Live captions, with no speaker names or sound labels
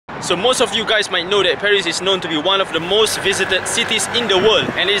So most of you guys might know that Paris is known to be one of the most visited cities in the world,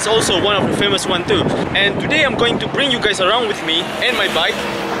 and it is also one of the famous one too. And today I'm going to bring you guys around with me and my bike.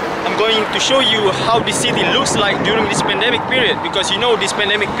 I'm going to show you how the city looks like during this pandemic period, because you know this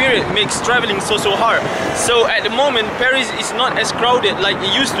pandemic period makes traveling so hard. So at the moment Paris is not as crowded like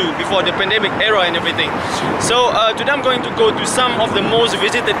it used to before the pandemic era and everything. So today I'm going to go to some of the most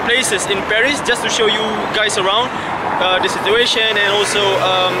visited places in Paris just to show you guys around the situation and also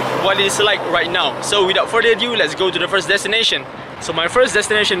what it is like right now. So without further ado, let's go to the first destination. So my first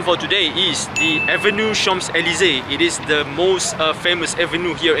destination for today is the Avenue Champs-Élysées. It is the most famous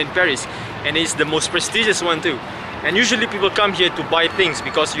avenue here in Paris, and it's the most prestigious one too. And usually people come here to buy things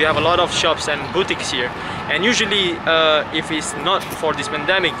because you have a lot of shops and boutiques here. And usually if it's not for this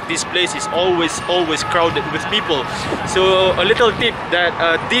pandemic, this place is always crowded with people. So a little tip that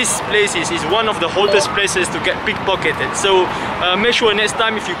this place is one of the hottest places to get pickpocketed. So make sure next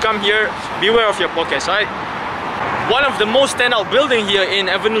time if you come here, beware of your pockets, right? One of the most standout building here in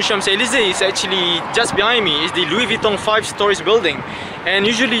Avenue Champs-Élysées is actually just behind me. Is the Louis Vuitton 5 stories building, and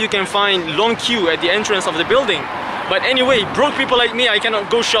usually you can find long queue at the entrance of the building. But anyway, broke people like me, I cannot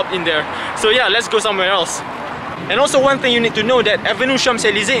go shop in there. So yeah, let's go somewhere else. And also one thing you need to know, that Avenue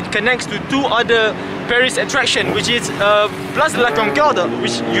Champs-Élysées connects to two other Paris attractions, which is Place de la Concorde,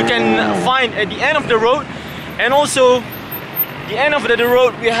 which you can find at the end of the road, and also the end of the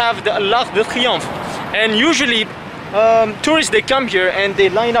road we have the L'Arc de Triomphe. And usually tourists, they come here and they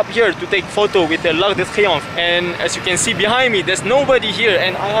line up here to take photo with the L'Arc de Triomphe. And as you can see behind me, there's nobody here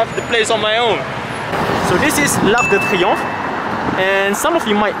and I have the place on my own. So this is L'Arc de Triomphe, and some of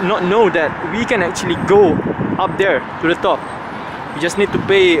you might not know that we can actually go up there to the top. You just need to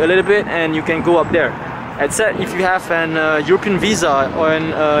pay a little bit and you can go up there. As said, if you have an European visa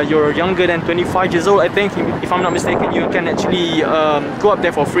and you're younger than 25 years old, I think, if I'm not mistaken, you can actually go up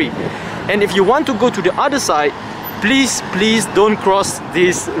there for free. And if you want to go to the other side, please don't cross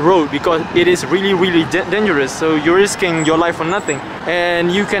this road, because it is really dangerous. So you're risking your life for nothing.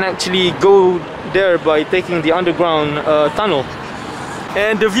 And you can actually go there by taking the underground tunnel.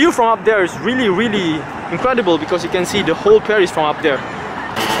 And the view from up there is really incredible, because you can see the whole Paris from up there.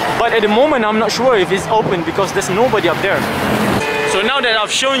 But at the moment I'm not sure if it's open because there's nobody up there. So now that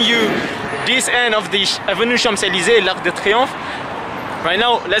I've shown you this end of the Avenue Champs-Élysées, L'Arc de Triomphe, right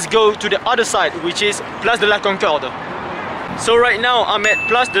now let's go to the other side, which is Place de la Concorde. So right now I'm at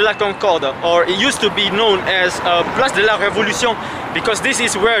Place de la Concorde, or it used to be known as Place de la Révolution, because this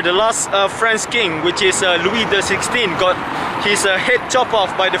is where the last French king, which is Louis XVI, got his head chopped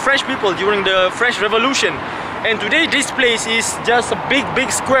off by the French people during the French Revolution. And today this place is just a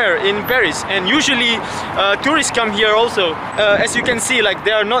big square in Paris, and usually tourists come here also. As you can see, like,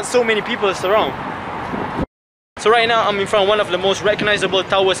 there are not so many people around. So right now I'm in front of one of the most recognizable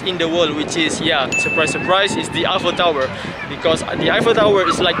towers in the world, which is, yeah, surprise, is the Eiffel Tower. Because the Eiffel Tower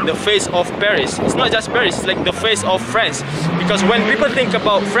is like the face of Paris. It's not just Paris, it's like the face of France. Because when people think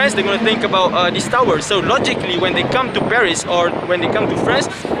about France, they're gonna think about this tower. So logically, when they come to Paris or when they come to France,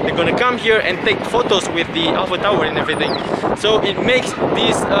 they're gonna come here and take photos with the Eiffel Tower and everything. So it makes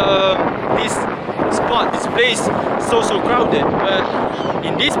this place so crowded. But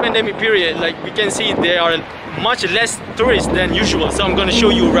in this pandemic period, like we can see, there are much less tourists than usual, so I'm gonna show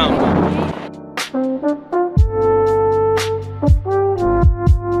you around.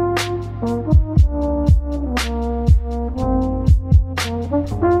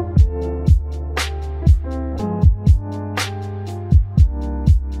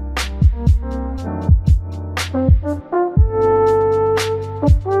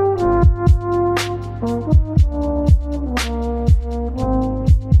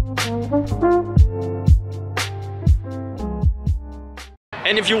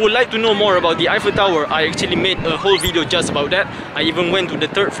 And if you would like to know more about the Eiffel Tower, I actually made a whole video just about that. I even went to the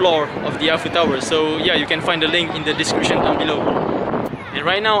 3rd floor of the Eiffel Tower. So yeah, you can find the link in the description down below. And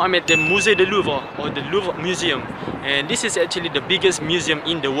right now I'm at the Musée du Louvre, or the Louvre Museum. And this is actually the biggest museum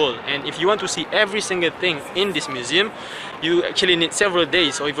in the world. And if you want to see every single thing in this museum, you actually need several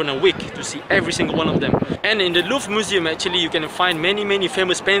days or even a week to see every single one of them. And in the Louvre Museum, actually you can find many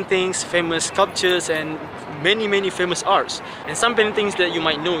famous paintings, famous sculptures, and many famous arts. And some paintings that you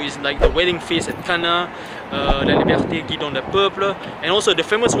might know is like the Wedding Feast at Cana, La Liberté Guidon le Peuple, and also the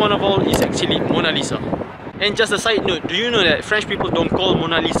famous one of all is actually Mona Lisa. And just a side note, do you know that French people don't call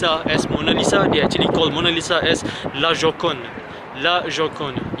Mona Lisa as Mona Lisa, they actually call Mona Lisa as La Joconde. La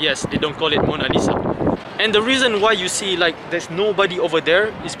Joconde. Yes, they don't call it Mona Lisa. And the reason why you see like there's nobody over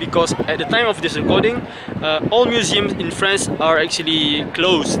there is because at the time of this recording, all museums in France are actually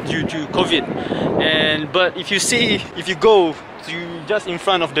closed due to COVID. But if you go to just in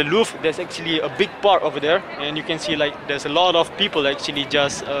front of the Louvre, there's actually a big park over there, and you can see like there's a lot of people actually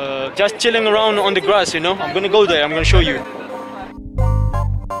just chilling around on the grass, you know. I'm gonna go there, I'm gonna show you.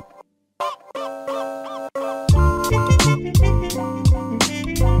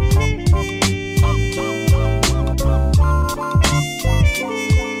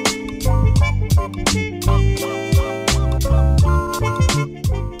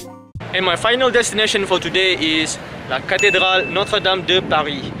 And my final destination for today is La Cathédrale Notre-Dame de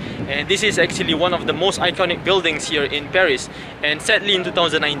Paris. And this is actually one of the most iconic buildings here in Paris. And sadly in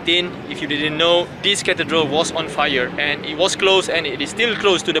 2019, if you didn't know, this cathedral was on fire and it was closed, and it is still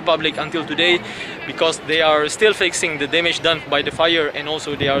closed to the public until today because they are still fixing the damage done by the fire, and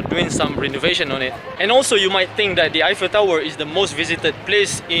also they are doing some renovation on it. And also you might think that the Eiffel Tower is the most visited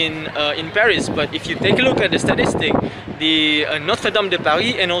place in Paris, but if you take a look at the statistic, the Notre-Dame de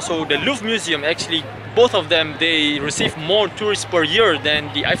Paris and also the Louvre Museum, actually both of them, they receive more tourists per year than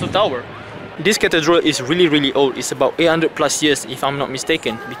the Eiffel Tower. This cathedral is really old. It's about 800 plus years if I'm not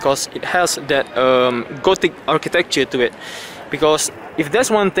mistaken, because it has that Gothic architecture to it. Because if there's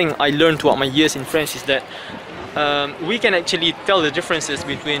one thing I learned throughout my years in France, is that we can actually tell the differences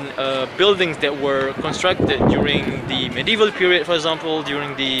between buildings that were constructed during the medieval period, for example,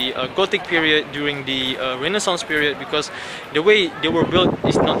 during the Gothic period, during the Renaissance period, because the way they were built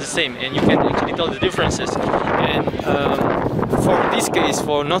is not the same, and you can actually tell the differences. And for this case,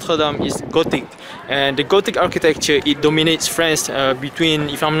 for Notre Dame, is Gothic, and the Gothic architecture, it dominates France between,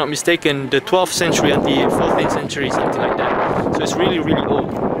 if I'm not mistaken, the 12th century and the 14th century, something like that. So it's really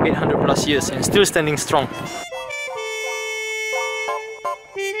old, 800 plus years, and still standing strong.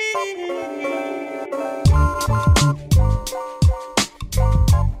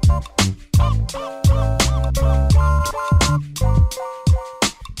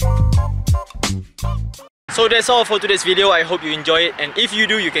 So that's all for today's video. I hope you enjoy it, and if you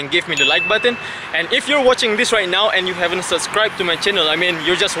do, you can give me the like button. And if you're watching this right now and you haven't subscribed to my channel, I mean,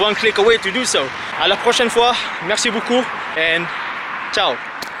 you're just one click away to do so. À la prochaine fois, merci beaucoup, and ciao.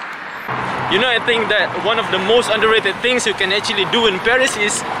 You know, I think that one of the most underrated things you can actually do in Paris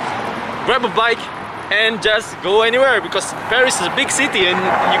is grab a bike and just go anywhere, because Paris is a big city and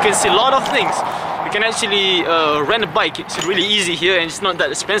you can see a lot of things. You can actually rent a bike. It's really easy here and it's not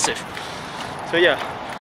that expensive. So yeah.